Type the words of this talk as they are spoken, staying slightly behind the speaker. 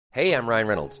Hey, I'm Ryan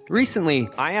Reynolds. Recently,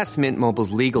 I asked Mint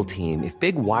Mobile's legal team if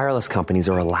big wireless companies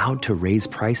are allowed to raise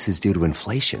prices due to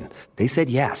inflation. They said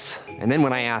yes. And then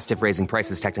when I asked if raising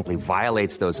prices technically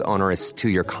violates those onerous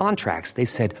two-year contracts, they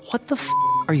said, "What the f***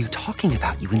 are you talking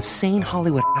about, you insane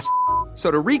Hollywood ass?" So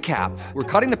to recap, we're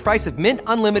cutting the price of Mint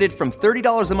Unlimited from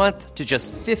 $30 a month to just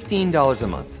 $15 a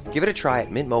month. Give it a try at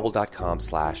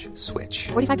mintmobile.com/switch.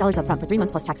 $45 up front for 3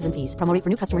 months plus taxes and fees. Promo rate for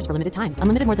new customers for limited time.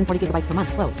 Unlimited more than 40 gigabytes per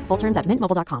month. Slows full terms at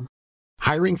mintmobile.com.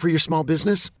 Hiring for your small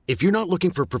business? If you're not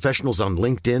looking for professionals on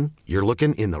LinkedIn, you're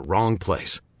looking in the wrong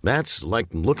place. That's like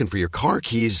looking for your car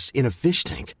keys in a fish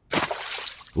tank.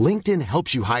 LinkedIn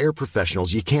helps you hire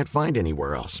professionals you can't find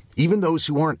anywhere else, even those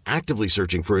who aren't actively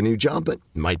searching for a new job but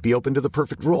might be open to the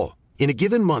perfect role. In a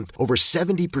given month, over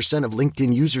 70% of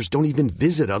LinkedIn users don't even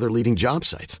visit other leading job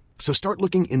sites. So start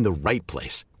looking in the right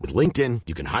place. With LinkedIn,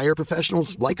 you can hire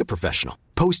professionals like a professional.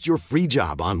 Post your free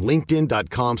job on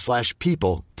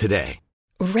linkedin.com/people today.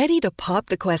 Ready to pop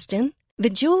the question? The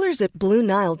jewelers at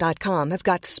BlueNile.com have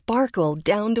got sparkle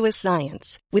down to a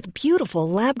science with beautiful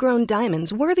lab-grown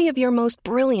diamonds worthy of your most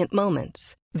brilliant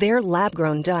moments. Their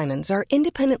lab-grown diamonds are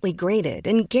independently graded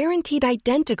and guaranteed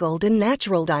identical to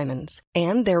natural diamonds,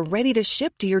 and they're ready to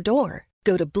ship to your door.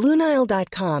 Go to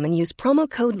BlueNile.com and use promo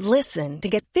code LISTEN to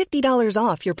get $50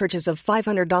 off your purchase of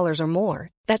 $500 or more.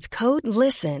 That's code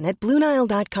LISTEN at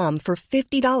BlueNile.com for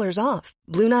 $50 off.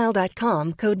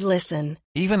 BlueNile.com, code LISTEN.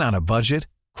 Even on a budget,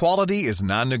 quality is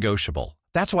non-negotiable.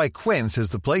 That's why Quince is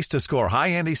the place to score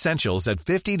high-end essentials at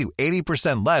 50 to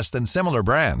 80% less than similar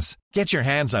brands. Get your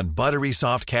hands on buttery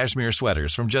soft cashmere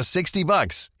sweaters from just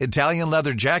 $60, Italian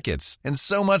leather jackets, and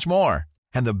so much more.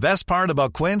 And the best part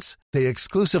about Quince, they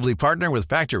exclusively partner with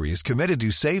factories committed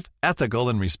to safe, ethical,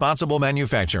 and responsible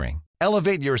manufacturing.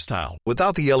 Elevate your style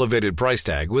without the elevated price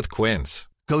tag with Quince.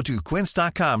 Go to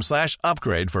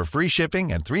quince.com/upgrade for free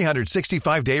shipping and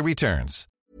 365-day returns.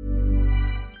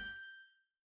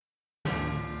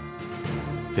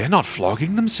 They're not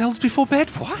flogging themselves before bed?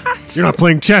 What? You're not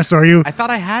playing chess, are you? I thought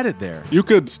I had it there. You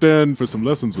could stand for some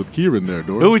lessons with Kieran there,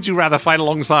 Dory. Who would you rather fight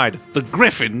alongside? The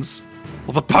Griffins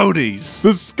or the Ponies?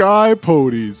 The Sky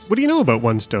Ponies. What do you know about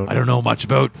One Stone? I don't know much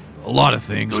about a lot of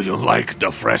things. Do you like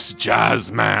the fresh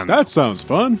jazz, man? That sounds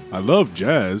fun. I love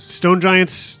jazz. Stone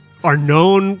Giants are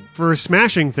known for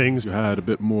smashing things. You had a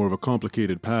bit more of a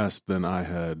complicated past than I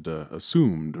had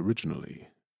assumed originally.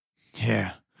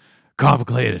 Yeah,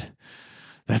 complicated.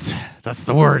 That's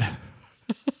the word.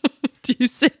 Do you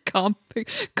say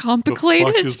complicated? What the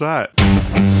fuck is that?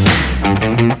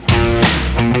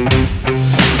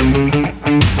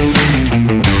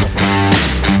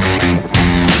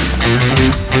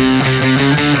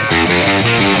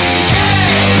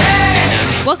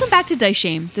 Welcome back to Dice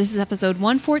Shame. This is episode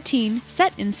 114,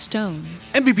 Set in Stone.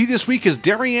 MVP this week is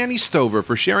Darianne Stover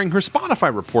for sharing her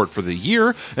Spotify report for the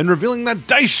year and revealing that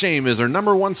Dice Shame is her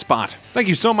 #1 spot. Thank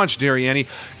you so much, Darianne.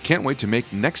 Can't wait to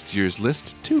make next year's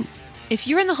list, too. If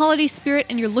you're in the holiday spirit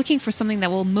and you're looking for something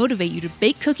that will motivate you to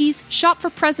bake cookies, shop for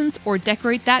presents, or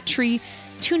decorate that tree,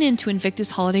 tune in to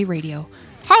Invictus Holiday Radio.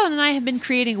 Harlan and I have been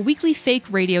creating a weekly fake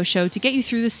radio show to get you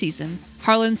through the season.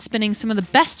 Harlan's spinning some of the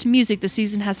best music the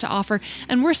season has to offer,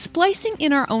 and we're splicing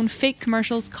in our own fake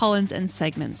commercials, call-ins, and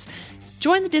segments.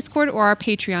 Join the Discord or our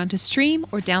Patreon to stream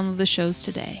or download the shows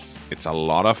today. It's a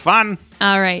lot of fun.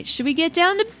 All right, should we get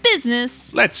down to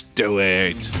business? Let's do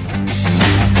it.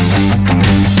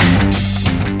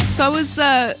 So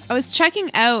I was checking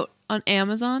out on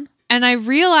Amazon, and I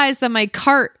realized that my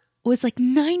cart was like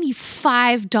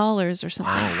 $95 or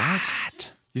something.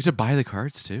 What? You have to buy the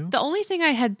cards too? The only thing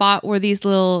I had bought were these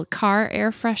little car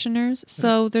air fresheners,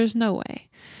 so there's no way.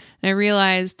 And I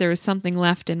realized there was something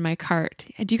left in my cart.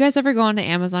 Do you guys ever go onto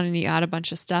Amazon and you add a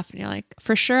bunch of stuff and you're like,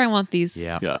 for sure I want these,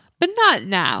 Yeah. but not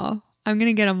now. I'm going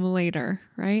to get them later,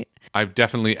 right? I've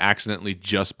definitely accidentally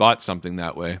just bought something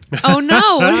that way. Oh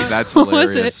no. That's What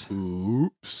hilarious. was it?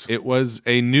 Oops. It was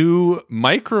a new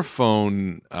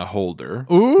microphone holder.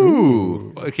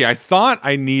 Ooh. Okay, I thought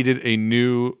I needed a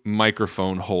new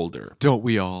microphone holder. Don't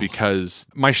we all? Because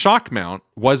my shock mount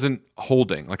wasn't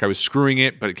holding. Like I was screwing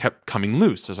it, but it kept coming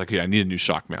loose. I was like, okay, I need a new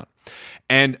shock mount.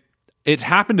 And it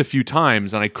happened a few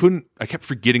times and I kept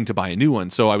forgetting to buy a new one.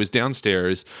 So I was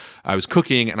downstairs, I was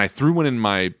cooking, and I threw one in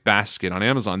my basket on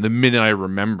Amazon the minute I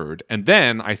remembered. And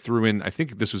then I threw in, I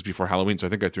think this was before Halloween, so I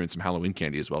think I threw in some Halloween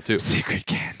candy as well too. Secret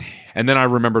candy. And then I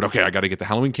remembered, okay, I got to get the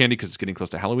Halloween candy because it's getting close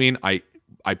to Halloween. I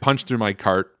punched through my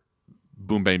cart,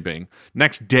 boom, bang, bang.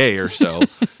 Next day or so,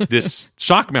 this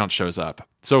shock mount shows up.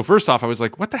 So first off, I was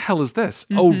like, what the hell is this?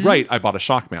 Mm-hmm. Oh, right, I bought a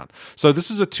shock mount. So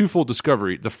this is a twofold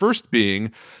discovery. The first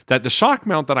being that the shock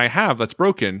mount that I have that's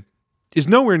broken is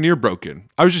nowhere near broken.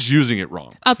 I was just using it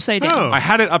wrong. Upside down. Oh. I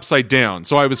had it upside down,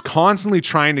 so I was constantly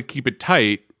trying to keep it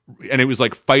tight, and it was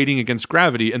like fighting against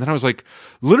gravity. And then I was like,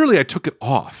 literally, I took it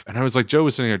off, and I was like, Joe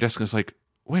was sitting at our desk, and I was like,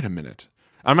 wait a minute.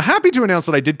 I'm happy to announce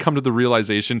that I did come to the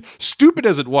realization, stupid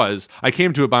as it was, I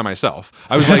came to it by myself.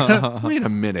 I was like, wait a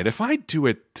minute, if I do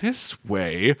it this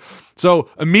way. So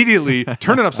immediately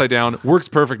turn it upside down, works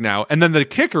perfect now. And then the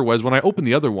kicker was when I opened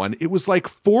the other one, it was like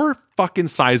 4 fucking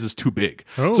sizes too big.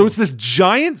 Oh. So it's this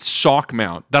giant shock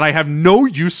mount that I have no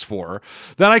use for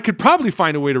that I could probably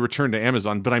find a way to return to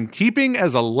Amazon, but I'm keeping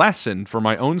as a lesson for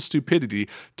my own stupidity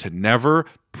to never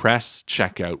press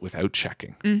checkout without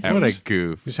checking. What a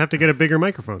goof. You just have to get a bigger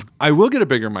microphone. I will get a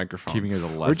bigger microphone. Keeping it as a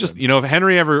Or just, lesson. you know, if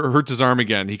Henry ever hurts his arm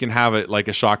again, he can have it like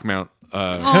a shock mount.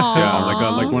 Yeah,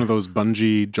 like one of those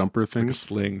bungee jumper things.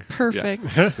 Sling. Perfect.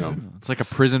 Yeah. It's like a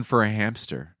prison for a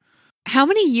hamster. How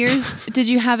many years did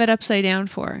you have it upside down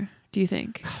for, do you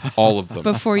think, All of them.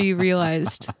 before you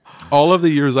realized? All of the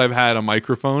years I've had a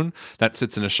microphone that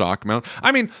sits in a shock mount.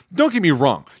 I mean, don't get me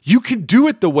wrong. You can do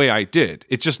it the way I did.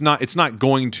 It's not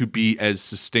going to be as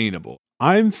sustainable.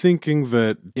 I'm thinking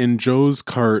that in Joe's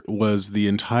cart was the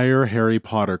entire Harry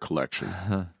Potter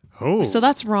collection. Oh. So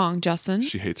that's wrong, Justin.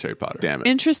 She hates Harry Potter. Damn it.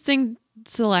 Interesting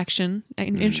selection,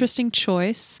 an interesting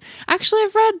choice. Actually,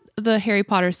 I've read the Harry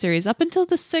Potter series up until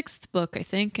the 6th book, I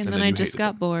think, and then then I you just hated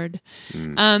got bored.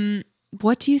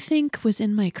 What do you think was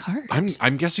in my cart?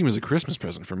 I'm guessing it was a Christmas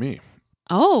present for me.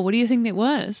 Oh, what do you think it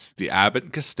was? The Abbott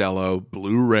and Costello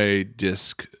Blu-ray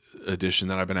disc edition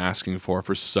that I've been asking for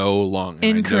so long. And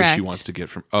I know Incorrect. she wants to get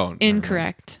from... Oh,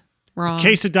 Incorrect. Wrong.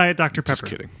 Case of Diet Dr. Pepper. just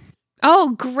kidding.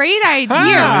 Oh, great idea,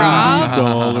 Rob.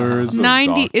 $90 of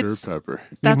 90 Dr. it's- Pepper.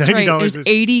 That's right. $90 There's is-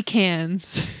 80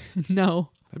 cans. No.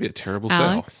 That'd be a terrible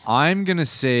Alex? I'm going to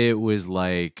say it was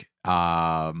like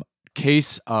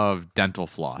case of dental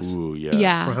floss. Ooh, yeah.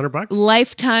 Yeah. For $100?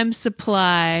 Lifetime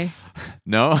supply.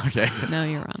 No? Okay. No,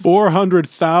 you're wrong.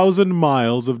 400,000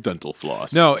 miles of dental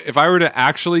floss. sale. No, if I were to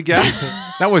actually guess...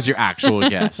 That was your actual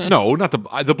guess. no, not the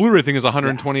Blu-ray thing is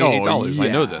 $128. I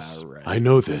know this. Right. I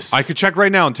know this. I could check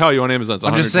right now and tell you on Amazon. It's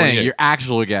I'm just saying, $128. your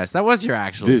actual guess. That was your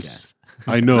actual this. guess.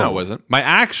 I know. No, it wasn't. My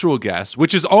actual guess,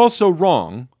 which is also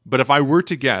wrong, but if I were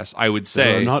to guess, I would There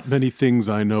say are not many things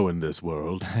I know in this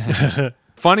world.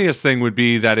 funniest thing would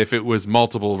be that if it was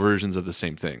multiple versions of the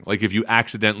same thing. Like if you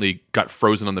accidentally got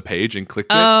frozen on the page and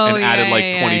clicked it Oh, and added yeah, like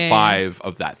yeah, 25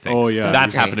 of that thing. Oh, yeah. That's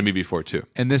That's happened to me before too.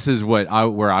 And this is where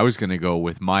I was going to go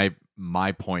with my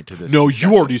point to this. No,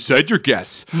 discussion. you already said your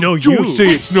guess. No, Don't you. say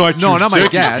it's not No, your not my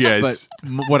second guess,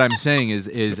 but what I'm saying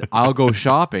is I'll go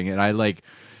shopping and I like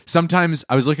sometimes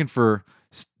I was looking for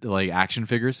like action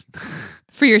figures.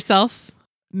 For yourself?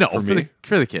 No, For for me?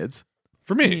 the kids.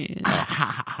 For me.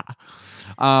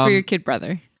 For your kid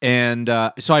brother. And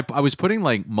so I was putting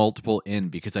like multiple in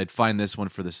because I'd find this one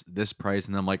for this price,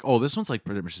 and I'm like, oh, this one's like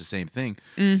pretty much the same thing.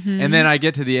 Mm-hmm. And then I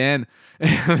get to the end,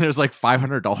 and there's like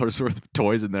 $500 worth of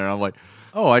toys in there. I'm like,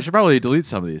 oh, I should probably delete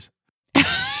some of these.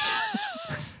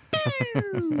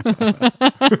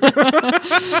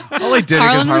 All I did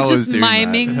because Harlan was Harlan just doing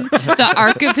miming the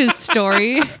arc of his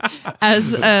story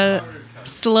as a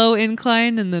slow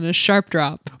incline and then a sharp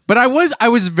drop. But I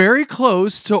was very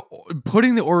close to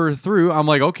putting the order through. I'm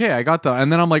like, okay, I got that,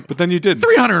 and then I'm like, But then you didn't.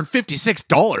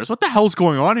 $356. What the hell's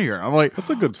going on here? I'm like, That's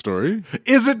a good story.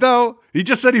 Is it though? He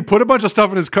just said he put a bunch of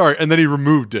stuff in his cart and then he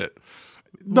removed it.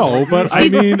 No, but I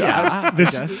mean,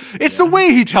 It's the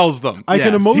way he tells them. I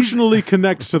can Yes. emotionally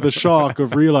connect to the shock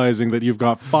of realizing that you've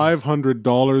got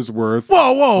 $500 worth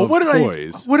whoa, of what did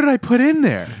toys. I put in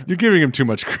there? You're giving him too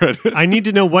much credit. I need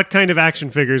to know what kind of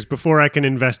action figures before I can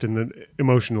invest in the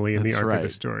emotionally in the That's arc of the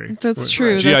right. story. That's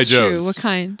true. G.I. That's true. Joes. What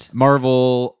kind?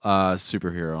 Marvel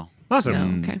superhero. Awesome.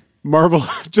 Oh, okay. Marvel,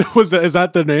 is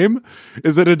that the name?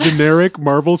 Is it a generic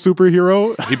Marvel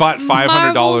superhero? He bought $500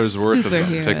 Marvel worth of them.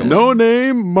 superhero. Take a look. No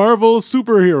name Marvel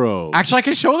superhero. Actually, I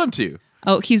can show them to you.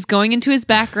 Oh, he's going into his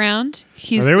background.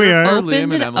 He's there we are. opened Liam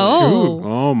and it. Emily. Oh,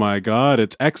 Oh my god,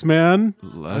 it's X-Man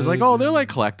I was like, oh, they're like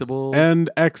collectibles. and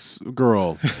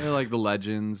X-Girl. They're like the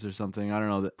Legends or something. I don't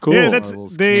know. Cool. Yeah, that's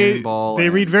Marvel's they. Cannonball They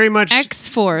and- read very much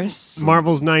X-Force.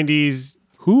 Marvel's '90s.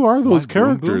 Who are those What, Boom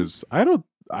Boom? characters?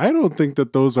 I don't think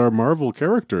that those are Marvel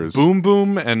characters. Boom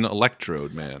Boom and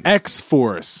Electrode Man.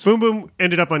 X-Force. Boom Boom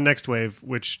ended up on Next Wave,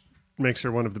 which makes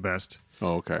her one of the best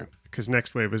Oh, okay. because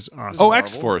Next Wave is awesome. Oh,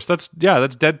 X-Force. That's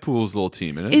Deadpool's little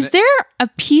team, isn't it? Is there a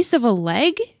piece of a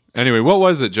leg? Anyway, what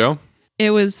was it, Joe? It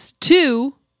was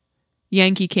 2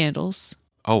 Yankee Candles.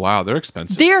 Oh, wow. They're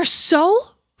expensive. They are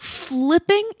so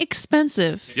flipping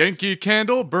expensive. Yankee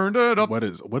Candle burned it up. What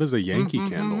is a Yankee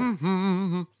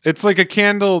candle? It's like a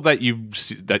candle that you've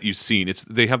seen.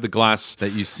 They have the glass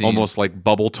That you've seen. almost like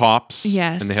bubble tops.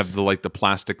 Yes. And they have the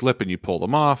plastic lip, and you pull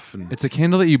them off. And It's a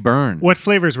candle that you burn. What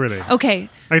flavors were they? Okay,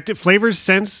 Flavors,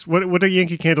 scents? What are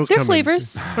Yankee candles they're come in?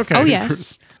 flavors. Okay. Oh,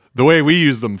 yes. the way we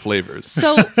use them, flavors.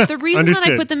 So the reason that I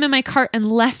Understood. put them in my cart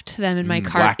and left them in my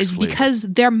cart wax is flavor. because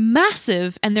they're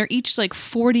massive and they're each like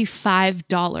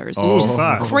 $45, Oh, which is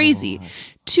fuck. crazy.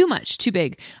 Too much, too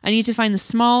big. I need to find the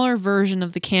smaller version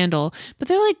of the candle, but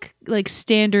they're like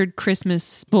standard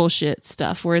Christmas bullshit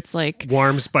stuff where it's like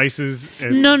Warm spices.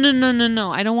 And,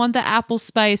 no. I don't want the apple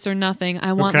spice or nothing.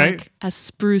 I want Okay. like a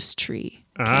spruce tree.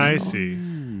 I candle.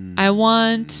 see. I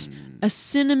want a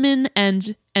cinnamon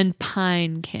and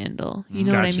pine candle. You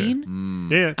know what I Gotcha. mean?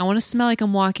 Yeah. I want to smell like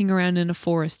I'm walking around in a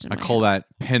forest. In I my call house.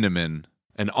 that Pinnamin.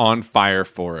 An on-fire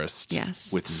forest.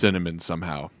 Yes. With cinnamon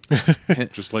somehow.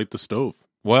 Just light the stove.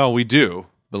 Well, we do.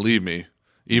 Believe me.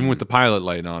 Even with the pilot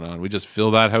light on, we just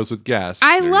fill that house with gas.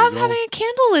 I There you love go. having a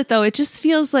candle lit though. It just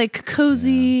feels like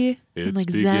cozy and It's like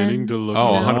beginning zen. to look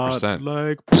Oh, a lot 100%.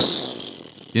 like.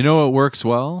 You know what works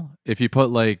well? If you put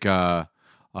like one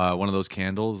of those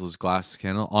candles, those glass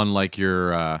candle, on like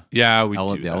your Yeah, we do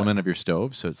the that. element of your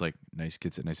stove, so it's like nice,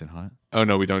 gets it nice and hot. Oh,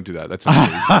 no, we don't do that. That's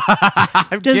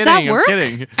amazing. Does that work?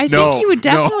 I think you would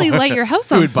definitely light your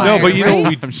house on fire. No, but you know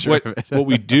right? what I'm sure of it. what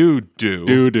we do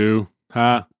Do.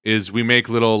 Huh? is we make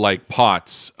little like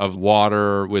pots of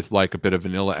water with like a bit of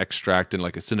vanilla extract and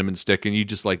like a cinnamon stick, and you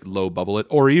just like low bubble it,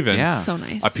 or even Yeah. So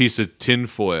nice. a piece of tin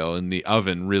foil in the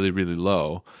oven really, really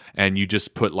low, and you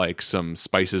just put like some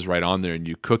spices right on there and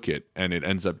you cook it, and it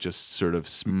ends up just sort of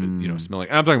smelling.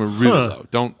 I'm talking about really low.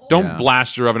 Don't Yeah.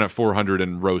 blast your oven at 400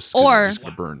 and roast, 'cause Or it's just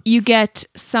gonna burn. You get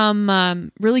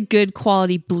some really good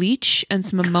quality bleach and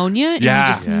some ammonia, and Yeah.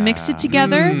 you just mix it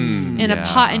together in a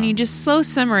pot, and you just slow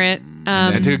simmer it.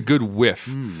 And take a good whiff.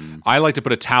 I like to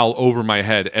put a towel over my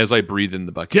head as I breathe in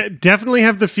the bucket. Definitely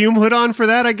have the fume hood on for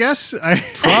that, I guess.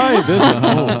 Try this at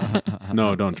home.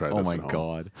 No, don't try this. Oh my at home.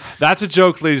 god! That's a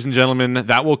joke, ladies and gentlemen.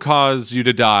 That will cause you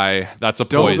to die. That's a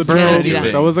That was poison. a Don't joke. do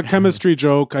that. That was a chemistry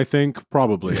joke, I think,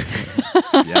 probably.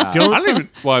 Yeah. I don't even.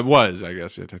 Well, it was, I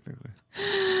guess, yeah, technically.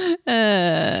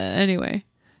 Anyway,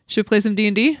 should we play some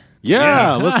D&D?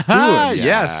 Yeah, let's do it.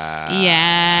 Yes.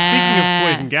 Yeah. Speaking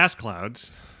of poison gas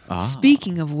clouds.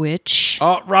 Speaking of which,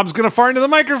 Oh, Rob's gonna fart into the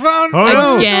microphone. Oh,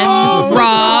 no. again,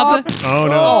 Rob, Oh,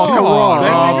 no. Come on,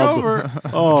 Rob. Over.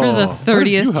 Oh, for the what did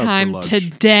you 30th have for time lunch?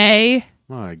 today.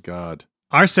 My God.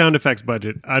 Our sound effects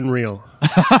budget, unreal.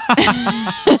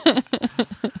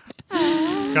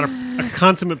 Got a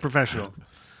consummate professional.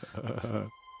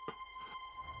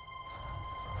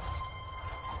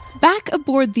 Back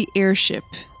aboard the airship,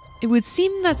 it would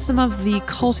seem that some of the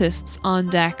cultists on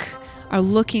deck are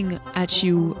looking at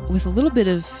you with a little bit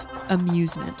of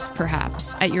amusement,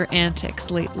 perhaps, at your antics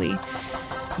lately.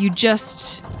 You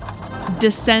just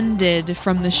descended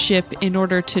from the ship in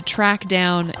order to track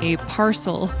down a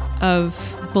parcel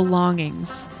of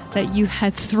belongings that you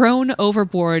had thrown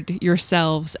overboard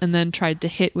yourselves and then tried to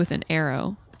hit with an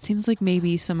arrow. It seems like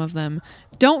maybe some of them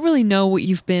don't really know what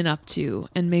you've been up to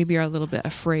and maybe are a little bit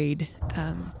afraid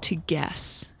to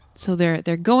guess. So they're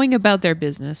going about their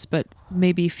business, but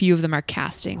maybe a few of them are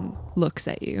casting looks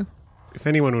at you. If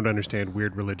anyone would understand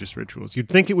weird religious rituals, you'd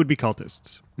think it would be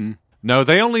cultists. No,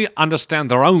 they only understand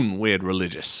their own weird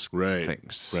religious Right,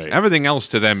 things. right. Everything else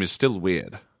to them is still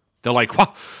weird. They're like,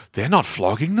 what? They're not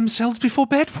flogging themselves before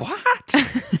bed? What?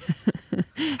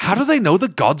 How do they know the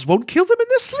gods won't kill them in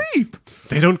their sleep?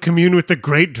 They don't commune with the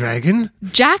great dragon?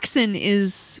 Jackson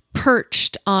is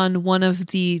perched on one of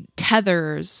the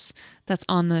tethers that's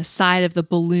on the side of the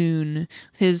balloon,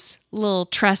 with his little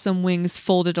tressum wings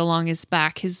folded along his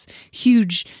back, his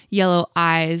huge yellow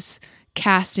eyes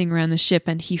casting around the ship,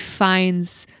 and he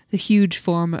finds the huge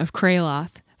form of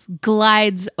Kraloth,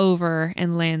 glides over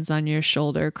and lands on your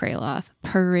shoulder, Kraloth,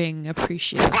 purring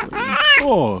appreciatively.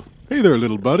 Oh, hey there,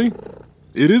 little buddy.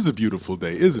 It is a beautiful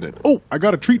day, isn't it? Oh, I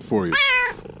got a treat for you.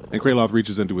 And Kraloth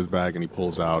reaches into his bag and he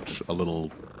pulls out a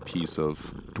little piece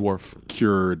of Dwarf.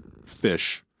 cured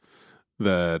fish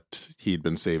that he'd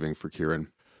been saving for Kieran.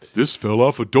 This fell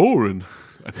off a Doran.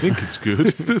 I think it's good.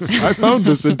 I found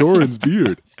this in Doran's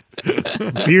beard.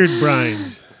 Beard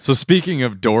brined. So speaking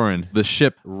of Doran, the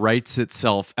ship rights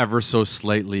itself ever so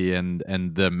slightly, and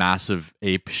the massive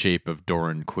ape shape of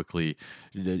Doran quickly,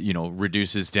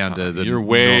 reduces down to the You're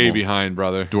way normal behind,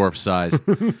 brother. dwarf size.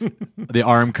 The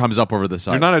arm comes up over the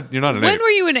side. You're not an When ape. were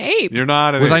you an ape? You're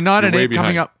not an Was ape. I not You're an way ape behind.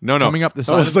 coming up? No. Coming up the That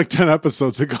side. was like 10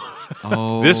 episodes ago.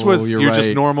 Oh, This was you're just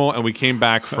right. normal, and we came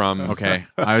back from. Okay,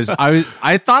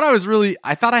 I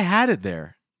thought I had it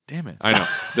there. Damn it. I know.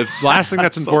 The last thing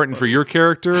that's important for your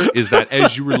character is that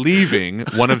as you were leaving,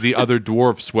 one of the other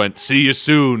dwarfs went, "See you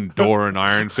soon, Doran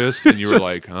Iron Fist," and you were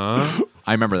like, "Huh?"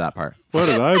 I remember that part. What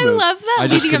did I I miss? love that. I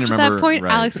just Leading up couldn't to that remember- point,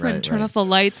 right, Alex went right, and turned right. off the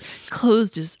lights,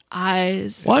 closed his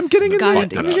eyes. Well, I'm getting in got the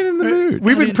into I'm getting in the mood.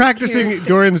 We've I been mean, practicing here.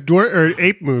 Doran's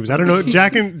ape moves. I don't know.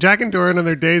 Jack and Doran on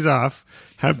their days off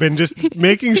have been just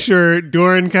making sure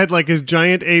Doran had like his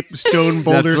giant ape stone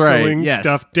boulder That's right. throwing Yes.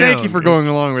 stuff down. Thank you for going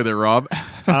along with it, Rob.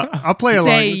 I'll play along.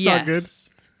 Say It's yes.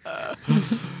 all good.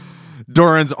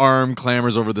 Doran's arm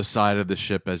clambers over the side of the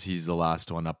ship as he's the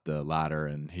last one up the ladder,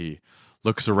 and he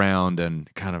looks around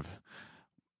and kind of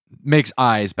makes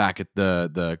eyes back at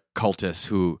the cultists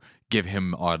who give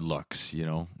him odd looks,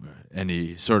 and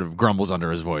he sort of grumbles under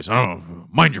his voice, "Oh,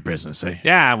 mind your business, eh?"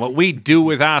 Yeah, what we do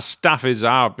with our stuff is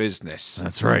our business.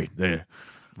 That's right.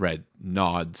 Red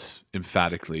nods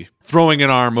emphatically, throwing an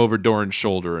arm over Doran's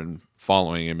shoulder and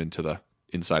following him into the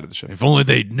inside of the ship. If only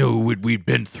they knew what we'd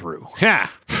been through. Yeah.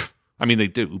 I mean, they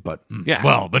do, but yeah.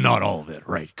 Well, but not all of it,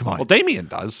 right? Come on. Well, Damien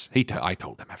does. I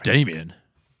told him everything. Damien.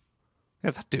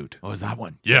 Yeah, that dude. What was that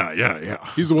one? Yeah.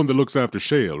 He's the one that looks after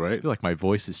Shale, right? I feel like my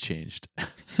voice has changed.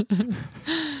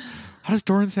 How does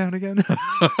Doran sound again?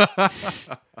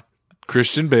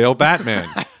 Christian Bale, Batman.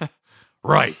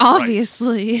 Right.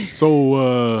 Obviously.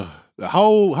 So,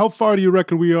 how far do you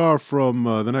reckon we are from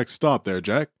the next stop there,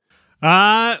 Jack?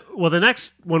 Well, the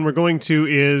next one we're going to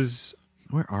is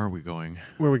Where are we going?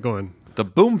 where are we going? The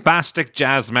Boombastic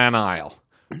Jazzman Isle.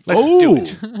 Let's oh, do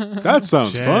it. That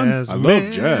sounds fun. I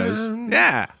love jazz.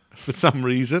 Yeah. For some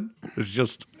reason,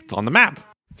 it's on the map.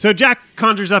 So Jack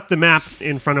conjures up the map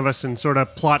in front of us and sort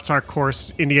of plots our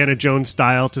course Indiana Jones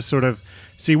style to sort of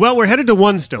see, well, we're headed to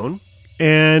One Stone,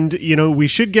 and, we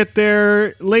should get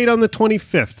there late on the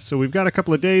 25th. So we've got a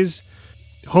couple of days,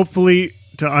 hopefully,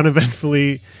 to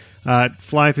uneventfully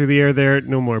fly through the air there.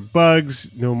 No more bugs,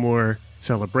 no more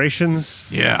celebrations.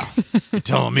 Yeah. You're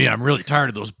telling me I'm really tired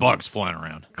of those bugs flying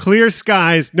around. Clear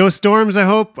skies, no storms, I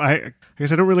hope. I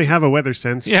guess I don't really have a weather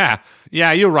sense. Yeah,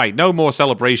 you're right. No more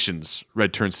celebrations.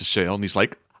 Red turns to Shale, and he's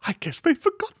like, I guess they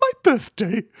forgot my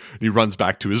birthday. And he runs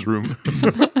back to his room.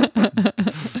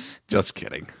 Just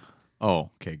kidding.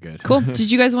 Oh, okay, good. Cool.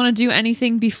 Did you guys want to do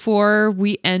anything before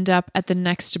we end up at the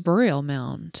next burial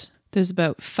mound? There's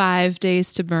about 5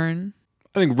 days to burn.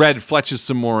 I think Red fletches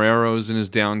some more arrows in his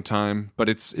downtime, but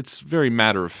it's very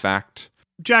matter of fact.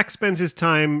 Jack spends his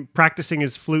time practicing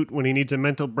his flute when he needs a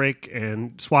mental break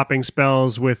and swapping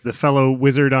spells with the fellow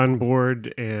wizard on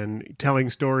board and telling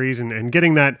stories and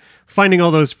getting finding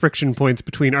all those friction points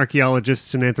between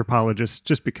archaeologists and anthropologists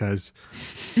just because.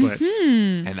 But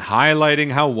And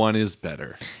highlighting how one is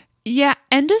better. Yeah,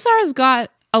 Endazar's got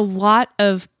a lot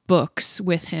of books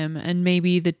with him, and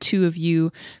maybe the two of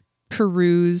you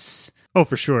peruse. Oh,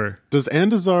 for sure. Does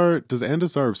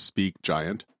Andazar speak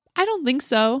giant? I don't think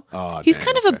so. Oh, He's dang,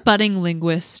 kind of a budding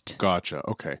linguist. Gotcha.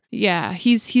 Okay. Yeah,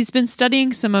 he's been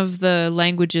studying some of the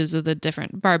languages of the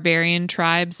different barbarian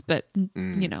tribes, but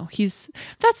that's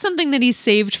something that he's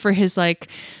saved for his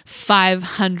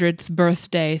 500th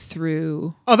birthday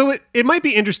through. Although it might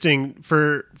be interesting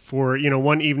for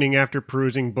one evening after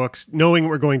perusing books, knowing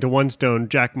we're going to One Stone,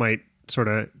 Jack might sort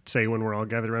of say when we're all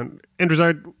gathered around,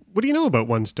 Endrazard, what do you know about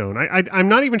One Stone? I'm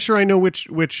not even sure I know which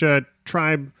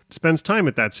tribe spends time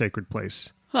at that sacred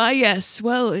place. Yes.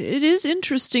 Well, it is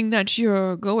interesting that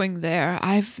you're going there.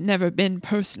 I've never been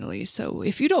personally, so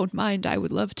if you don't mind, I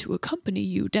would love to accompany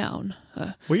you down.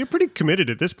 Well, you're pretty committed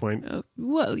at this point.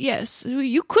 Well, yes.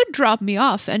 You could drop me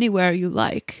off anywhere you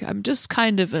like. I'm just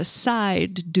kind of a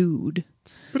side dude.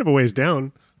 It's a bit of a ways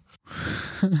down.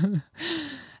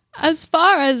 As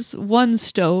far as One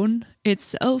Stone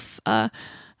itself, I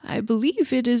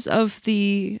believe it is of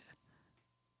the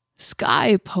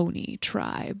Sky Pony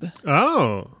tribe.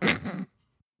 Oh.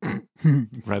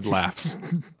 Red laughs.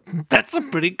 That's a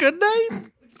pretty good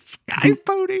name. Sky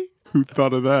Pony. Who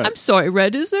thought of that? I'm sorry,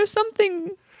 Red. Is there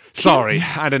something? Sorry,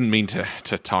 I didn't mean to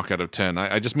talk out of turn.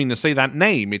 I just mean to say that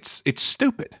name. It's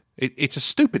stupid. It's a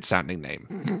stupid sounding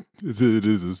name. It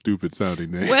is a stupid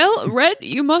sounding name. Well, Red,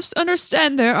 you must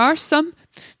understand there are some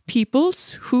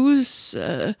peoples whose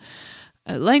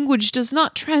language does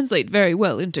not translate very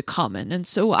well into common, and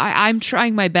so I'm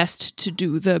trying my best to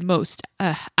do the most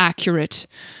accurate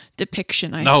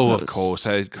depiction, I No, suppose. of course.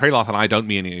 Kraloth and I don't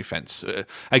mean any offense.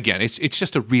 Again, it's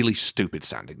just a really stupid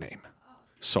sounding name.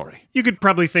 Sorry. You could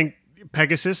probably think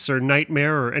Pegasus or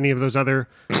Nightmare or any of those other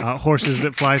horses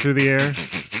that fly through the air.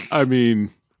 I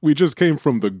mean, we just came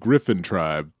from the Griffin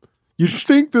tribe. You'd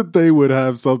think that they would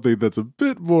have something that's a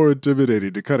bit more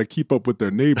intimidating to kind of keep up with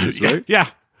their neighbors, right? Yeah.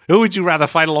 Who would you rather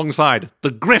fight alongside? The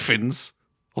Griffins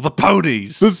or the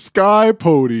Ponies? The Sky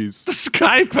Ponies. The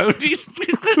Sky Ponies?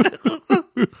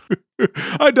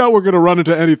 I doubt we're going to run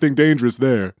into anything dangerous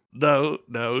there. No.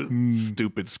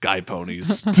 Stupid Sky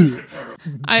Ponies.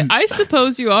 I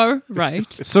suppose you are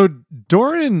right. So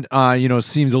Doran,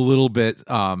 seems a little bit,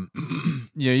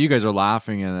 you guys are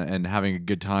laughing and having a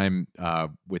good time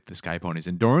with the Sky Ponies.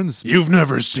 And Doran's... You've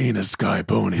never seen a Sky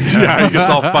Pony. Yeah, he gets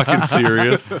all fucking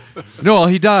serious. No,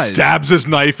 he does. Stabs his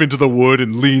knife into the wood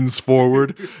and leans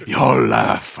forward. You'll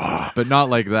laugh. But not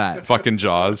like that. Fucking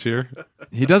Jaws here.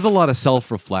 He does a lot of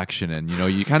self-reflection, and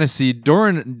you kind of see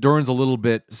Doran's a little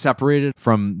bit separated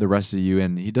from the rest of you,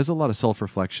 and he does a lot of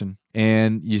self-reflection.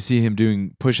 And you see him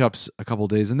doing push-ups a couple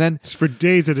days, and then It's for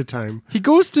days at a time. he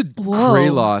goes to Whoa.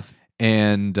 Kraloth,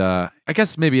 and I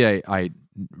guess maybe I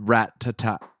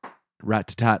rat-tat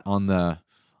on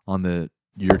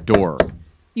your door.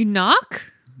 You knock?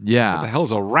 Yeah, What the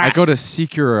hell's a rat? I go to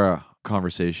seek your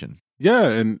conversation. Yeah,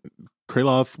 and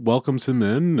Kraloth welcomes him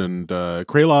in, and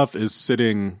Kraloth is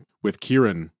sitting with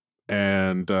Kieran,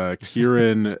 and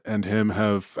Kieran and him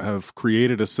have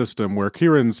created a system where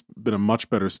Kieran's been a much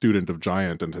better student of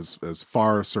Giant and has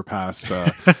far surpassed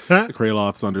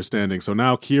Kraloth's understanding. So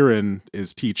now Kieran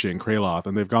is teaching Kraloth,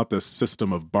 and they've got this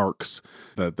system of barks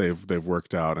that they've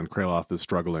worked out, and Kraloth is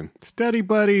struggling. Steady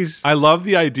buddies. I love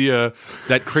the idea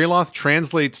that Kraloth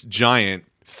translates Giant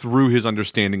through his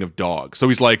understanding of dog. So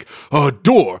he's like,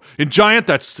 door. In Giant,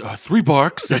 that's 3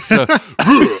 barks. That's It's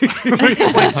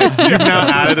like, you've now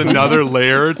added another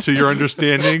layer to your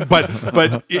understanding, but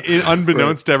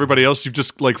unbeknownst to everybody else, you've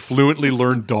just like fluently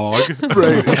learned dog.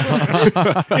 Right.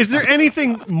 Is there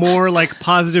anything more like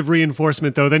positive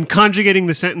reinforcement, though, than conjugating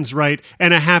the sentence right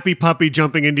and a happy puppy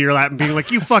jumping into your lap and being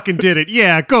like, you fucking did it.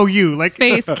 Yeah, go you. Like,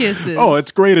 Face kisses. Oh,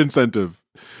 it's great incentive.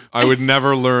 I would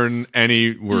never learn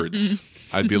any words.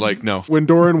 I'd be like, no. When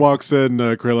Doran walks in,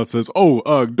 Kraloth says,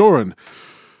 Doran,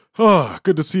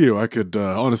 good to see you. I could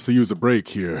honestly use a break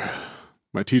here.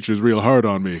 My teacher's real hard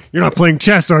on me. You're not playing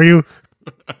chess, are you?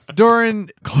 Doran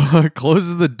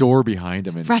closes the door behind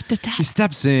him, and Rat-tat-tat. he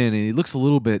steps in, and he looks a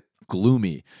little bit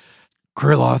gloomy.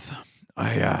 Kraloth,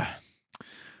 I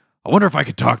wonder if I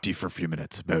could talk to you for a few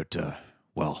minutes about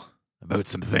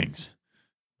some things.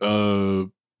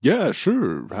 Yeah,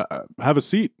 sure. Have a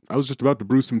seat. I was just about to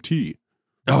brew some tea.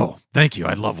 Oh, thank you.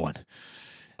 I'd love one.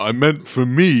 I meant for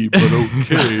me, but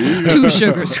okay. 2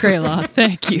 sugars, Kraloth.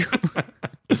 Thank you.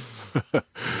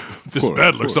 This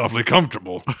bed looks awfully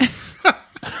comfortable.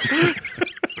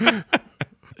 A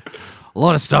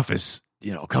lot of stuff has,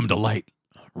 come to light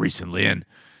recently, and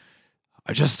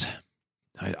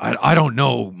I don't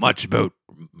know much about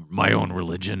my own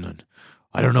religion, and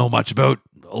I don't know much about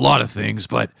a lot of things,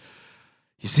 but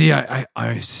you see, I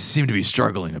seem to be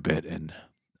struggling a bit, and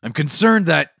I'm concerned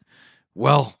that,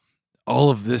 all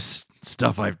of this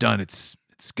stuff I've done, it's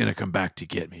going to come back to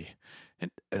get me.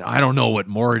 And I don't know what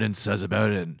Moradin says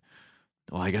about it, and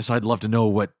I guess I'd love to know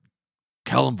what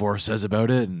Kalimvor says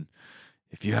about it, and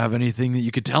if you have anything that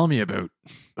you could tell me about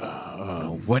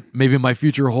what maybe my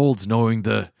future holds, knowing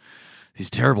these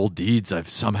terrible deeds I've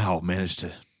somehow managed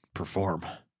to perform.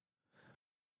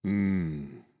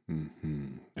 Mm-hmm.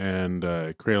 And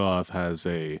Kraloth has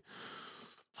a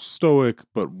stoic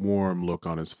but warm look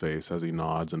on his face as he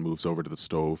nods and moves over to the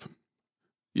stove.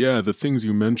 Yeah, the things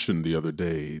you mentioned the other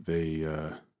day, they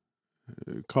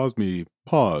caused me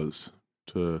pause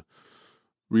to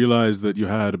realize that you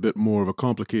had a bit more of a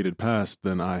complicated past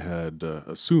than I had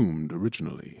assumed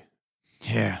originally.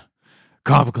 Yeah,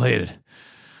 complicated.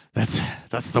 That's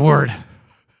the word.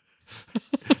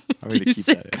 Did you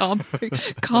say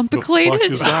complicated? What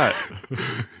is that?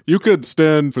 You could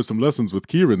stand for some lessons with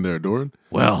Kieran there, Doran.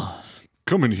 Well,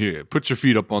 Come in here. Put your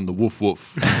feet up on the woof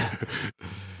woof.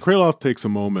 Kraloth takes a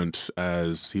moment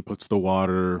as he puts the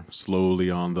water slowly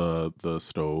on the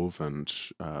stove and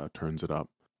turns it up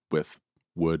with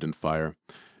wood and fire.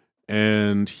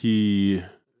 And he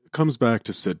comes back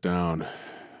to sit down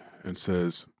and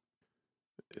says,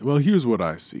 well, here's what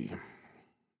I see.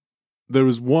 There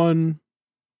is one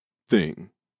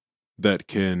thing that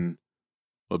can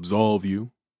absolve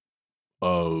you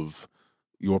of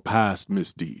your past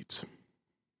misdeeds.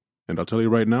 And I'll tell you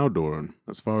right now, Doran,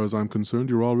 as far as I'm concerned,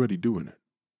 you're already doing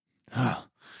it.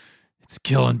 It's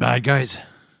killing bad guys.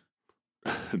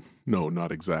 No,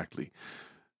 not exactly.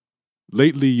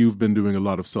 Lately, you've been doing a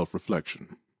lot of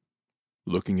self-reflection,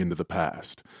 looking into the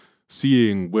past,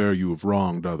 seeing where you have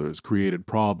wronged others, created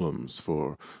problems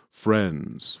for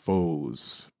friends,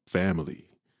 foes, family.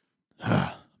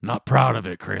 I'm not proud of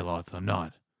it, Kraloth. I'm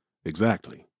not.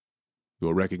 Exactly.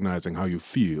 You're recognizing how you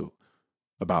feel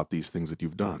about these things that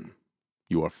you've done.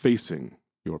 You are facing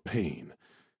your pain.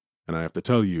 And I have to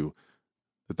tell you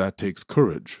that takes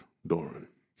courage, Doran.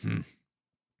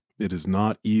 It is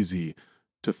not easy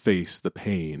to face the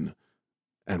pain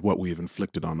and what we have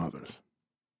inflicted on others.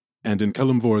 And in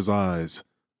Kelemvor's eyes,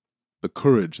 the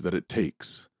courage that it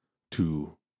takes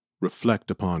to reflect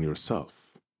upon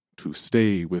yourself, to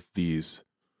stay with these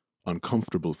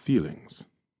uncomfortable feelings,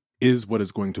 is what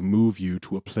is going to move you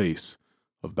to a place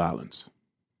of balance.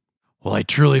 Well, I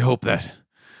truly hope that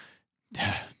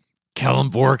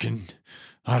Kelemvor can,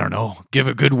 I don't know, give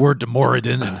a good word to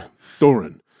Moradin. And...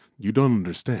 Doran, you don't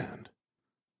understand.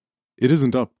 It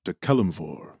isn't up to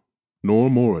Kelemvor, nor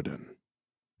Moradin.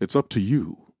 It's up to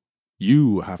you.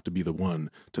 You have to be the one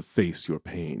to face your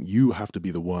pain. You have to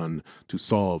be the one to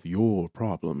solve your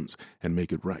problems and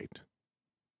make it right.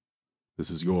 This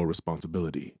is your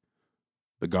responsibility.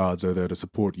 The gods are there to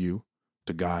support you,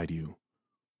 to guide you.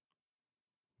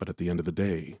 But at the end of the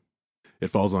day, it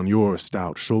falls on your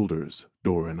stout shoulders,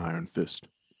 Doran Iron Fist.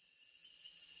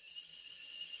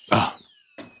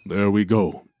 There we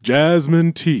go.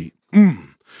 Jasmine tea.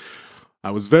 I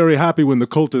was very happy when the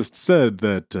cultists said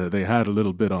that they had a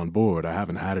little bit on board. I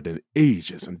haven't had it in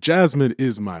ages, and jasmine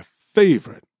is my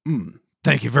favorite.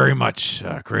 Thank you very much,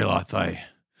 Kraloth. I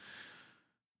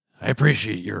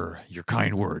appreciate your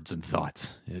kind words and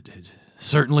thoughts. It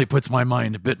certainly puts my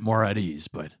mind a bit more at ease,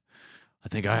 but I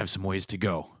think I have some ways to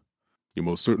go. You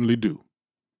most certainly do.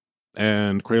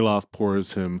 And Kraloth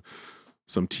pours him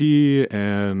some tea,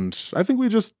 and I think we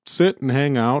just sit and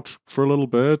hang out for a little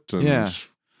bit and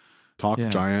talk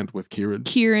giant with Kieran.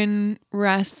 Kieran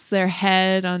rests their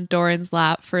head on Doran's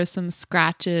lap for some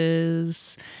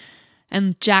scratches,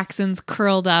 and Jackson's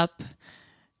curled up,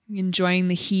 enjoying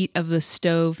the heat of the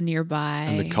stove nearby.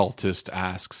 And the cultist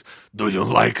asks, "Do you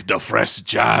like the fresh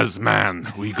jazz, man?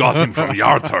 We got him from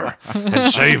Yartar and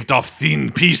shaved off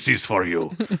thin pieces for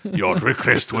you. Your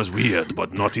request was weird,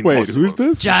 but not impossible." Wait, who's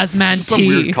this? Jazzman Just some tea.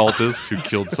 weird cultist who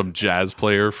killed some jazz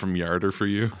player from Yartar for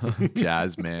you.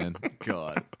 Jazz man.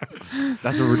 God.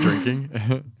 That's what we're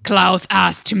drinking. Klauth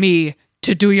asked me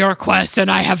to do your quest, and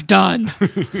I have done.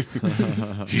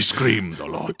 He screamed a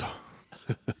lot.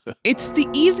 It's the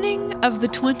evening of the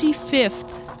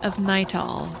 25th of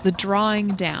Nightal, the drawing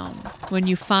down, when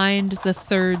you find the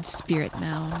third spirit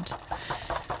mound.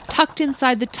 Tucked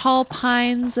inside the tall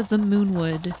pines of the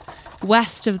Moonwood,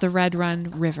 west of the Red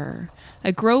Run River,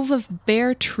 a grove of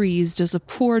bare trees does a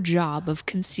poor job of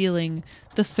concealing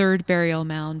the third burial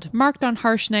mound, marked on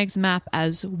Harshnag's map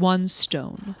as 1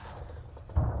 stone.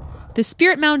 The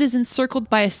spirit mound is encircled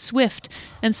by a swift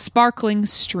and sparkling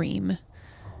stream.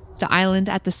 The island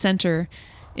at the center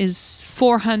is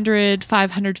 400,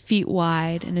 500 feet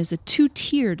wide and is a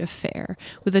 2-tiered affair,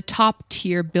 with a top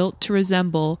tier built to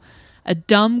resemble a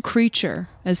dumb creature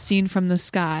as seen from the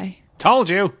sky. Told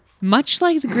you. Much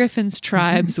like the Griffin's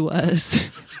tribes was.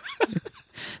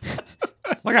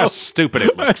 Look how stupid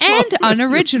it looks. And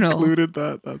unoriginal. Included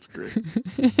that. That's great.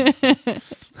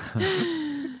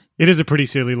 It is a pretty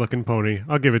silly looking pony.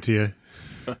 I'll give it to you.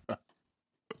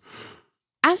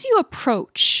 As you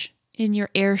approach in your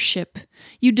airship,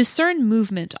 you discern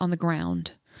movement on the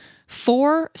ground.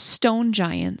 4 stone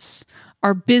giants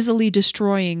are busily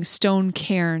destroying stone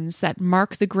cairns that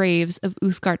mark the graves of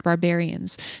Uthgard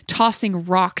barbarians, tossing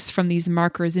rocks from these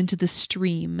markers into the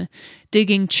stream,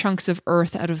 digging chunks of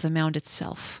earth out of the mound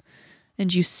itself.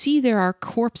 And you see there are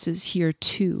corpses here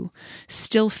too,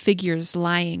 still figures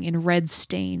lying in red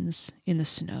stains in the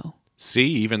snow. See,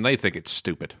 even they think it's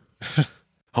stupid.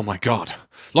 Oh my god,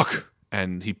 look!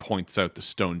 And he points out the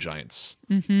stone giants.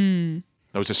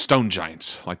 Those are stone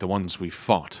giants, like the ones we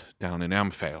fought down in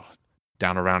Amphail,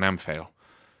 down around Amphail,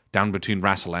 down between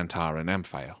Rassalantar and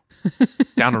Amphail,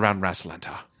 down around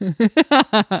Rassalantar.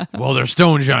 Well, they're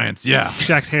stone giants, yeah.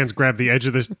 Jack's hands grab the edge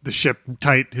of the ship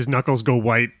tight. His knuckles go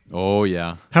white. Oh,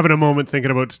 yeah. Having a moment thinking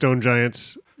about stone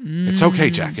giants. It's okay,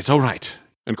 Jack. It's all right.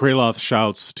 And Kraloth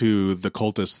shouts to the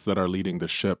cultists that are leading the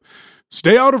ship,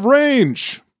 "Stay out of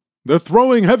range! They're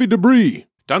throwing heavy debris!"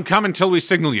 Don't come until we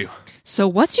signal you. So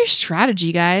what's your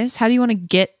strategy, guys? How do you want to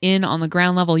get in on the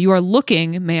ground level? You are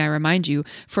looking, may I remind you,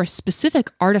 for a specific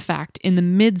artifact in the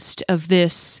midst of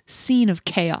this scene of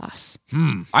chaos.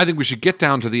 I think we should get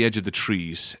down to the edge of the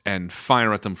trees and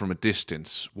fire at them from a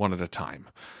distance, one at a time,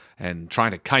 and try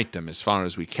to kite them as far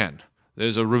as we can.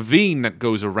 There's a ravine that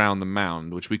goes around the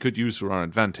mound, which we could use for our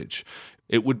advantage.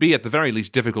 It would be at the very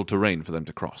least difficult terrain for them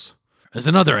to cross. There's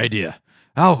another idea.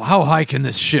 How high can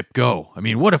this ship go? I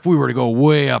mean, what if we were to go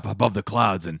way up above the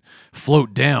clouds and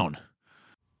float down?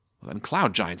 Well, then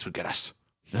cloud giants would get us.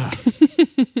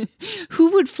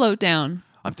 Who would float down?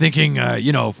 I'm thinking,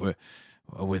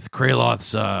 with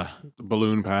Kraloth's...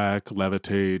 Balloon pack,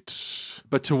 levitate.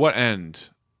 But to what end?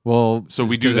 Well, So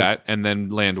we do that and then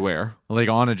land where? Like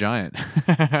on a giant.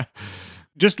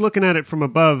 Just looking at it from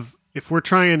above, if we're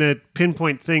trying to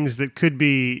pinpoint things that could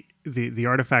be the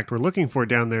artifact we're looking for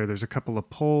down there, there's a couple of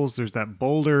poles, there's that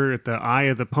boulder at the eye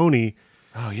of the pony.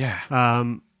 Oh, yeah.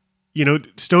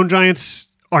 Stone giants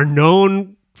are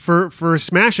known for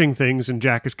smashing things, and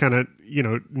Jack is kind of,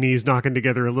 knees knocking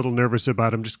together, a little nervous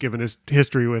about him, just given his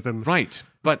history with him. Right.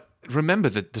 But remember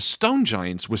that the stone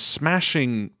giants were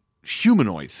smashing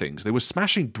humanoid things. They were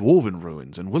smashing dwarven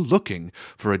ruins, and we're looking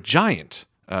for a giant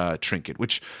trinket,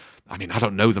 which, I mean, I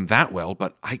don't know them that well,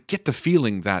 but I get the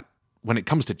feeling that when it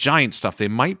comes to giant stuff, they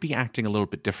might be acting a little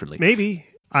bit differently. Maybe.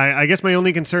 I guess my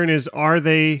only concern is, are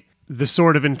they the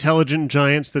sort of intelligent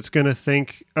giants that's going to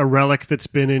think a relic that's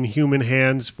been in human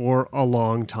hands for a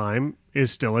long time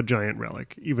is still a giant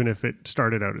relic, even if it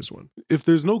started out as one? If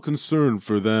there's no concern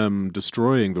for them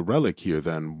destroying the relic here,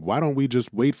 then why don't we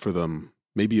just wait for them,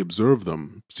 maybe observe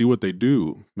them, see what they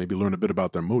do, maybe learn a bit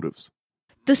about their motives?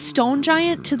 The stone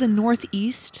giant to the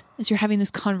northeast, as you're having this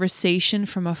conversation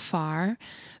from afar,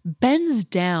 bends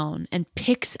down and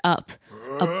picks up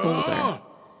a boulder,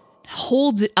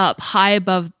 holds it up high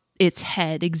above its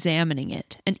head, examining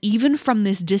it. And even from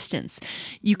this distance,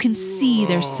 you can see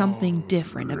there's something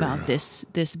different about this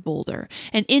boulder.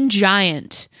 And in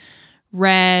giant,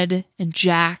 Red and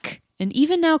Jack, and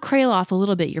even now Kraloth a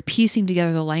little bit, you're piecing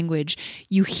together the language.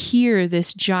 You hear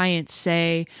this giant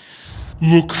say,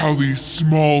 "Look how these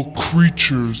small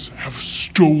creatures have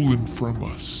stolen from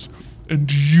us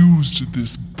and used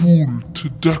this bull to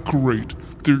decorate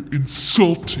their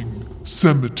insulting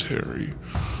cemetery."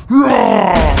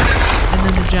 And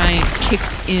then the giant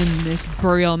kicks in this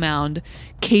burial mound,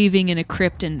 caving in a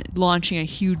crypt and launching a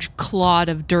huge clod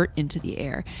of dirt into the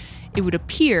air. It would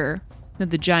appear that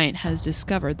the giant has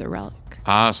discovered the relic.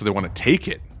 So they want to take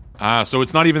it. So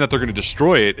it's not even that they're going to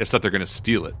destroy it, it's that they're going to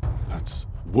steal it. That's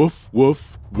woof,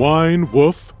 woof, whine,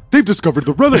 woof. They've discovered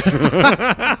the relic.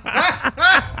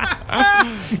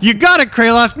 You got it,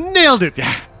 Kraloth. Nailed it.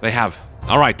 Yeah, they have.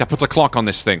 All right, that puts a clock on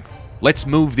this thing. Let's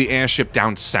move the airship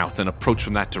down south and approach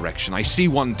from that direction. I see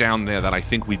one down there that I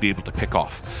think we'd be able to pick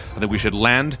off. I think we should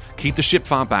land, keep the ship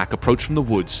far back, approach from the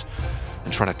woods,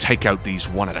 and try to take out these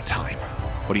one at a time.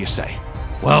 What do you say?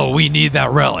 Well, we need that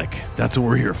relic. That's what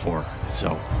we're here for.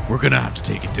 So we're going to have to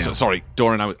take it down. Sorry,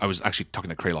 Doran, I was actually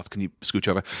talking to Kraloth. Can you scooch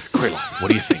over? Kraloth, what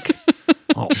do you think?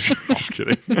 Oh, just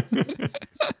kidding.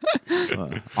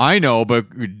 I know, but,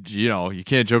 you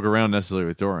can't joke around necessarily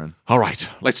with Doran. All right,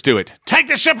 let's do it. Take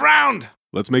the ship round!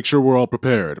 Let's make sure we're all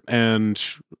prepared. And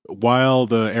while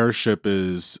the airship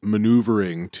is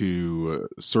maneuvering to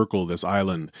circle this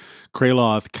island,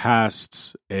 Kraloth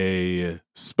casts a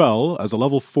spell. As a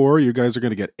level 4, you guys are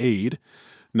going to get aid.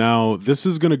 Now, this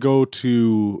is going to go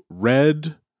to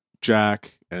Red,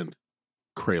 Jack, and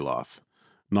Kraloth,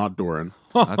 not Doran.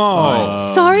 That's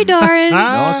fine. Sorry, Doran.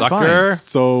 No, it's Sucker. fine.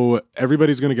 So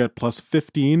everybody's going to get plus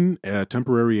 15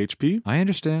 temporary HP. I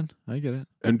understand. I get it.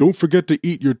 And don't forget to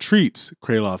eat your treats,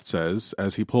 Kraloth says,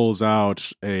 as he pulls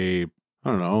out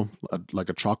like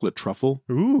a chocolate truffle.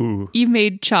 Ooh. You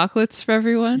made chocolates for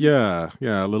everyone? Yeah,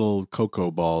 little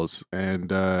cocoa balls. And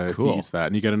Cool. he eats that.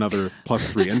 And you get another plus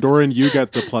 3. And Doran, you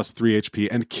get the plus 3 HP.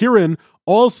 And Kieran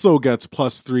also gets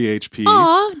plus 3 HP.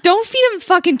 Aw, don't feed him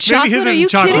fucking chocolate. his Are you isn't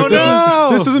chocolate. kidding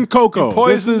Oh, me? This isn't cocoa.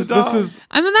 poisoned This the dog. is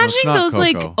I'm imagining not those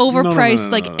like cocoa.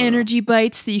 overpriced No. energy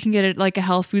bites that you can get at like a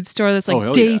health food store that's like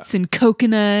hell dates and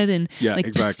coconut and yeah, like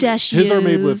exactly. pistachios. His are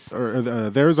made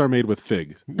with, theirs are made with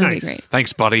fig. Okay, Nice. great.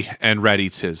 Thanks, buddy. And Red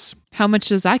eats his. How much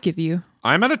does that give you?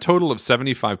 I'm at a total of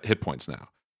 75 hit points now.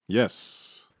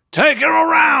 Yes. Take her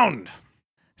around!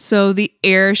 So the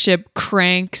airship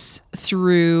cranks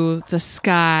through the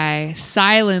sky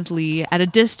silently at a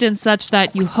distance such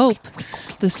that you hope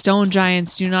the stone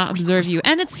giants do not observe you.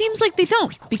 And it seems like they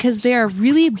don't, because they are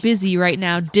really busy right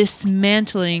now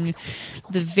dismantling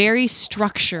the very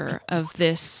structure of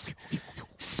this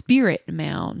spirit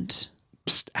mound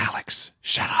Psst, Alex,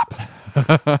 shut up.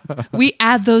 We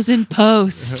add those in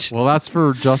post. Well, that's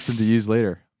for Justin to use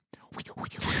later.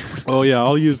 Oh yeah,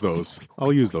 I'll use those.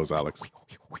 Alex.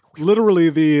 Literally,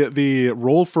 the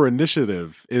roll for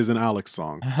initiative is an Alex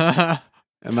song,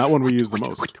 and that one we use the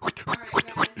most.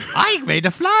 I made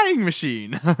a flying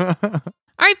machine. All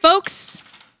right, folks.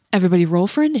 Everybody roll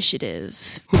for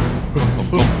initiative.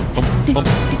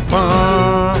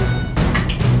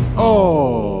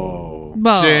 Oh,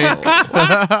 Whoa.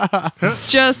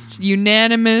 Just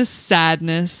unanimous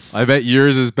sadness. I bet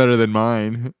yours is better than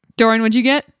mine. Doran, what'd you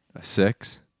get? A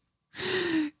 6.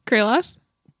 Kraloth?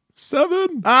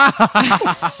 7.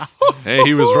 Hey,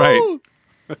 he was right.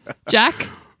 Jack?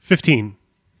 15.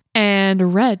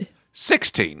 And Red?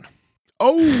 16.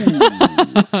 Oh,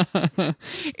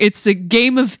 It's a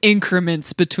game of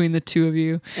increments between the two of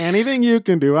you. anything you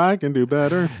can do, I can do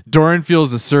better. Doran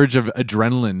feels a surge of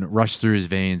adrenaline rush through his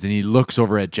veins, and he looks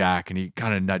over at Jack, and he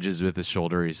kind of nudges with his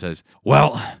shoulder. He says,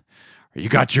 "Well, you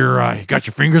got your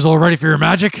fingers all ready for your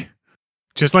magic?"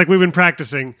 Just like we've been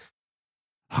practicing.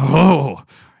 Oh,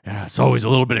 yeah, it's always a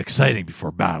little bit exciting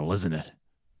before battle, isn't it?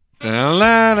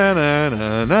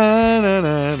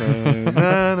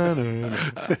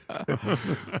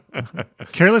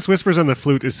 Careless Whispers on the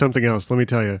flute is something else, let me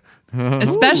tell you.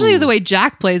 Especially the way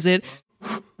Jack plays it.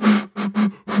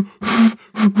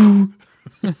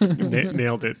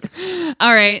 Nailed it.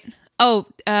 All right. Oh,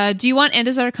 do you want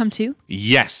Endazar to come too?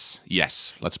 Yes.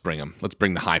 Let's bring him. Let's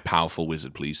bring the high, powerful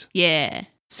wizard, please. Yeah.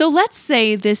 So let's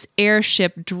say this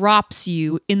airship drops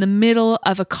you in the middle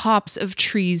of a copse of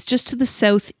trees just to the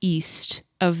southeast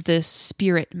of this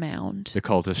spirit mound. The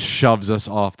cultist shoves us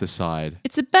off the side.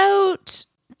 It's about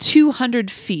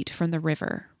 200 feet from the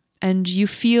river, and you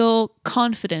feel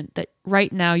confident that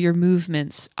right now your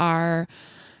movements are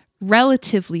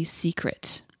relatively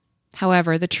secret.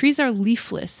 However, the trees are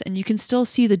leafless, and you can still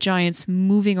see the giants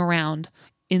moving around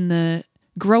in the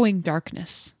growing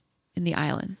darkness in the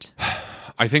island.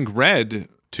 I think Red,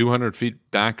 200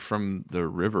 feet back from the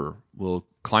river, will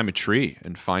climb a tree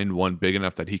and find one big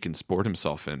enough that he can sport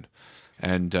himself in.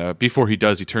 And before he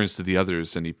does, he turns to the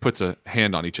others and he puts a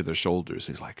hand on each of their shoulders.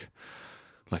 He's like,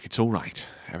 it's all right.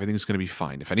 Everything's going to be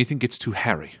fine. If anything gets too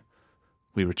hairy,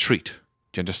 we retreat.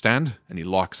 Do you understand? And he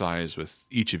locks eyes with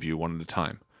each of you one at a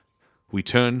time. We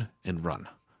turn and run.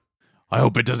 I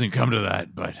hope it doesn't come to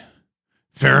that, but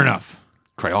fair enough.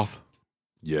 Kraloth?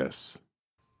 Yes.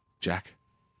 Jack?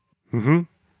 Mm-hmm.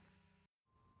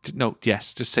 No,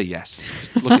 yes. Just say yes.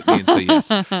 Just look at me and say yes.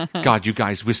 God, you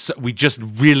guys, we just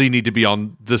really need to be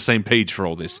on the same page for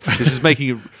all this. This is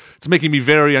making me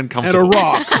very And uncomfortable. a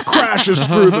rock crashes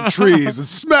through the trees and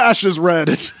smashes Red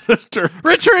into the dirt.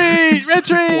 Retreat!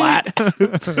 Splat.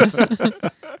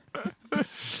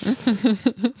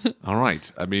 All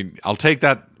right. I mean, I'll take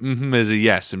that as a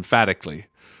yes, emphatically.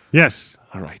 Yes.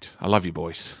 All right. I love you,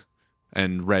 boys.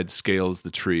 And Red scales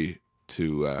the tree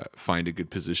to find a good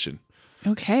position.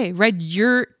 Okay, Red,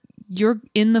 you're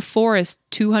in the forest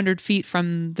 200 feet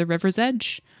from the river's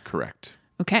edge? Correct.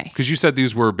 Okay. Because you said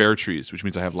these were bear trees, which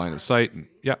means I have line of sight. And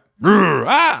yeah.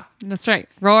 Ah! That's right.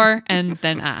 Roar and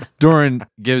then ah. Doran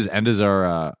gives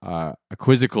Endazar a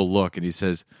quizzical look, and he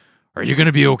says, "Are you going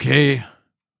to be okay?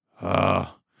 Yeah,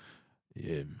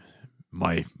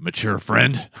 my mature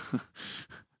friend?"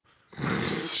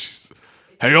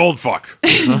 Hey, old fuck.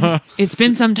 It's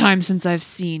been some time since I've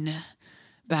seen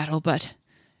battle, but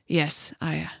yes,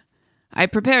 I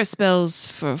prepare spells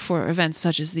for events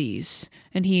such as these.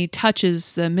 And he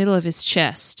touches the middle of his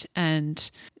chest, and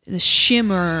the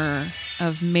shimmer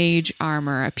of mage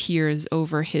armor appears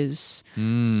over his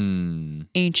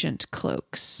ancient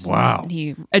cloaks. Wow. And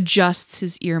he adjusts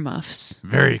his earmuffs.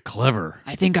 Very clever.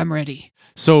 I think I'm ready.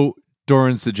 So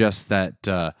Doran suggests that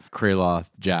Kraloth,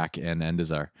 Jack, and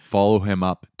Endazar follow him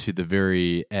up to the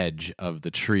very edge of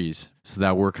the trees, so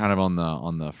that we're kind of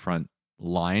on the front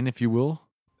line, if you will.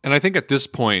 And I think at this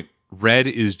point, Red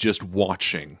is just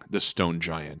watching the stone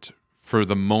giant for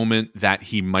the moment that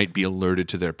he might be alerted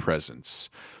to their presence.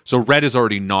 So Red has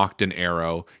already knocked an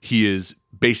arrow. He is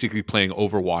basically playing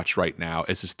Overwatch right now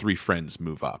as his three friends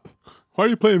move up. Why are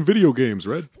you playing video games,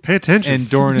 Red? Pay attention. And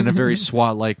Doran, in a very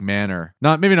SWAT-like manner,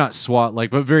 maybe not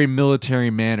SWAT-like, but very military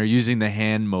manner, using the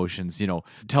hand motions,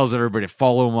 tells everybody to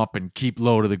follow him up and keep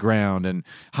low to the ground and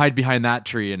hide behind that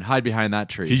tree and hide behind that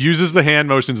tree. He uses the hand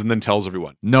motions and then tells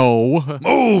everyone, "No,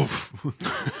 move!"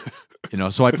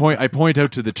 So I point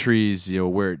out to the trees,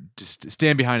 where just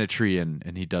stand behind a tree,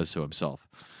 and he does so himself.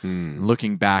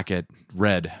 Looking back at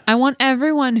Red. I want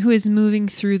everyone who is moving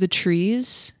through the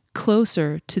trees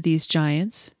closer to these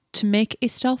giants to make a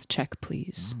stealth check,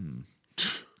 please.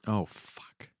 Oh,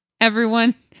 fuck.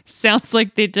 Everyone, Sounds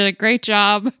like they did a great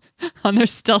job on their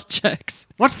stealth checks.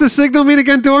 What's the signal mean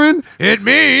again, Doran? It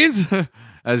means,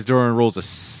 as Doran rolls a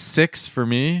 6 for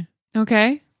me.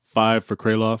 Okay. 5 for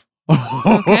Kraloth.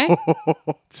 Okay.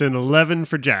 It's an 11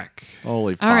 for Jack.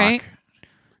 Holy fuck. All right.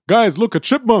 Guys, look, a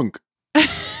chipmunk.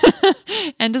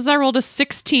 And Dazar rolled a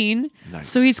 16. Nice.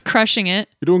 So he's crushing it.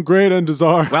 You're doing great,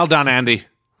 Endazar. Well done, Andy.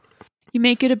 You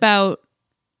make it about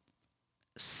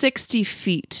 60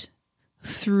 feet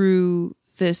through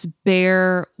this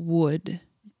bare wood.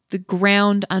 The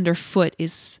ground underfoot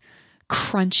is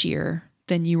crunchier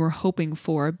than you were hoping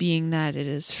for, being that it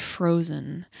is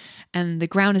frozen. And the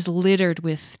ground is littered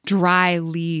with dry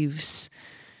leaves.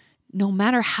 No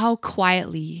matter how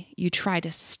quietly you try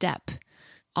to step,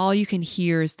 all you can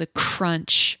hear is the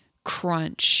crunch,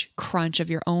 crunch, crunch of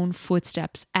your own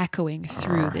footsteps echoing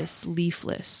through this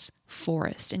leafless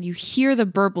forest. And you hear the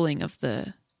burbling of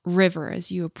the river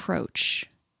as you approach.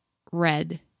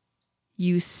 Red,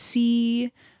 you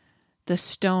see the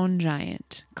stone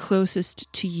giant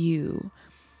closest to you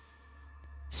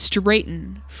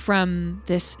straighten from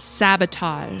this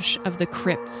sabotage of the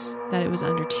crypts that it was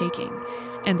undertaking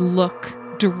and look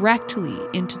directly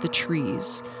into the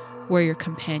trees where your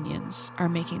companions are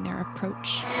making their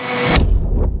approach.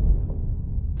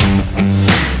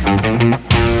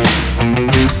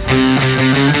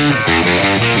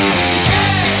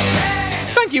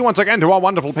 Thank you once again to our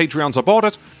wonderful Patreon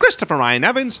supporters, Christopher Ryan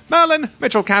Evans, Merlin,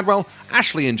 Mitchell Cadwell,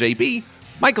 Ashley and JB,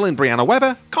 Michael and Brianna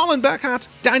Weber, Colin Burkhardt,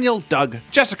 Daniel, Doug,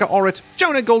 Jessica Orrit,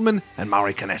 Jonah Goldman, and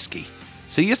Mari Koneski.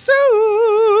 See you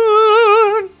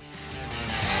soon!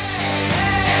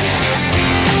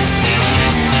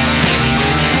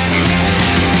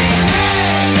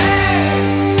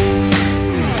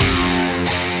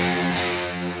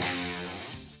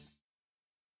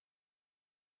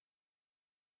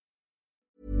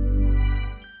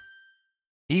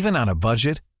 Even on a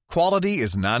budget, quality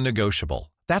is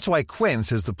non-negotiable. That's why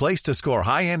Quince is the place to score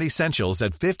high-end essentials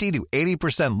at 50 to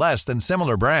 80% less than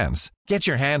similar brands. Get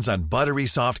your hands on buttery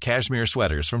soft cashmere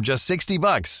sweaters from just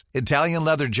 $60, Italian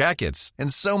leather jackets,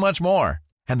 and so much more.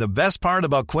 And the best part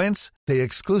about Quince, they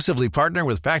exclusively partner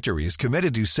with factories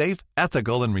committed to safe,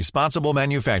 ethical, and responsible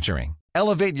manufacturing.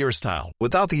 Elevate your style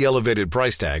without the elevated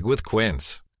price tag with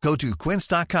Quince. Go to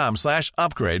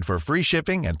quince.com/upgrade for free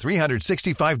shipping and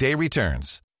 365-day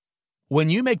returns. When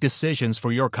you make decisions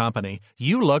for your company,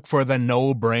 you look for the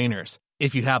no-brainers.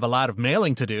 If you have a lot of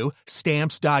mailing to do,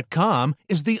 Stamps.com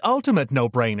is the ultimate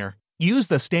no-brainer. Use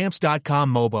the Stamps.com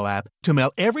mobile app to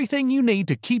mail everything you need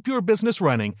to keep your business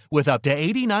running with up to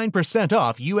 89%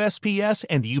 off USPS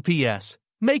and UPS.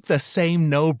 Make the same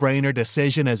no-brainer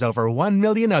decision as over 1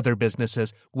 million other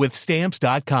businesses with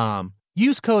Stamps.com.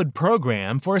 Use code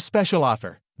PROGRAM for a special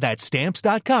offer. That's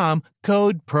Stamps.com,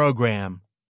 code PROGRAM.